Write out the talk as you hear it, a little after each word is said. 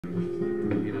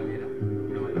Mira, mira.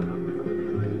 No, no, no.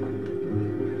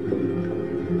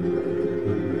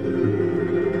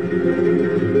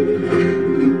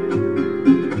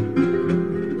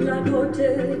 La noche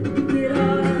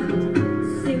irá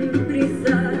sin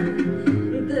prisa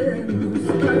de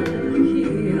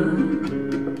nostalgia.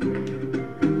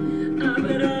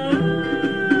 Habrá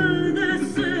de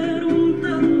ser un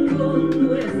tango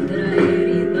nuestra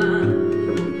herida,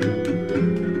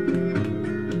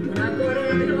 un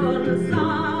acordeón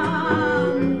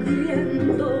sangriento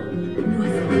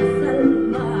nuestras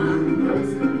almas.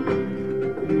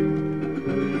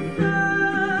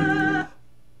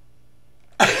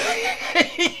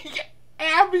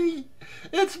 Abby,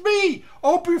 it's me,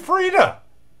 Opie Frida,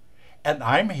 and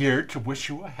I'm here to wish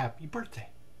you a happy birthday.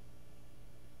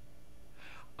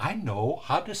 I know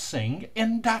how to sing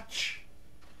in Dutch.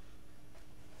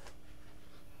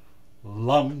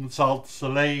 Lang zal ze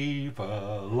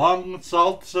leven, lang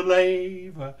zal ze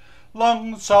leven,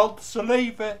 lang zal ze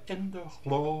leven in de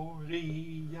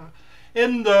gloria,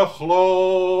 in de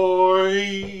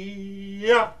gloria,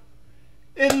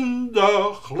 in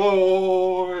de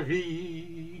gloria.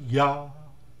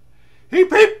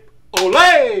 Heep heep,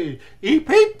 ole, heep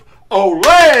heep,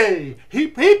 ole,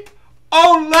 heep heep,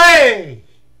 ole.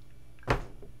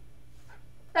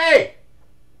 Hey,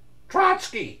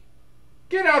 Trotsky,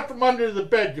 get out from under the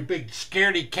bed, you big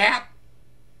scaredy cat.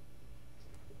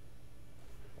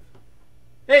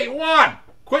 Hey, Juan,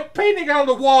 quit painting on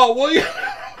the wall, will you?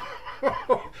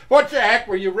 What the heck,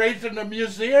 were you raised in a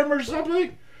museum or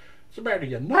something? What's the matter,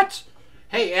 you nuts?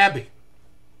 Hey, Abby,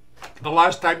 the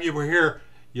last time you were here,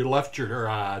 you left your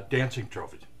dancing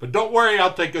trophy. But don't worry,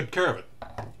 I'll take good care of it.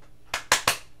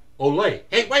 Ole.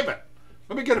 Hey, wait a minute.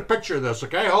 Let me get a picture of this,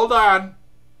 okay? Hold on.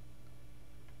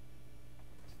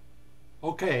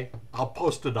 Okay, I'll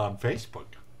post it on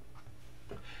Facebook.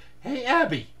 Hey,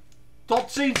 Abby, tot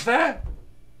ziens, hè?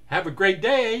 Have a great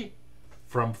day.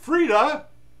 From Frida,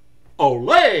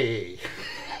 ole.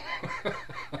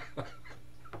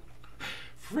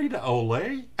 Frida,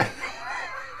 ole.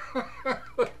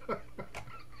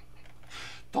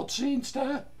 Tot ziens,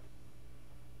 hè?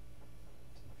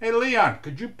 Hey, Leon,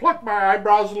 could you pluck my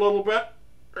eyebrows a little bit?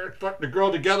 They're starting to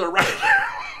grow together right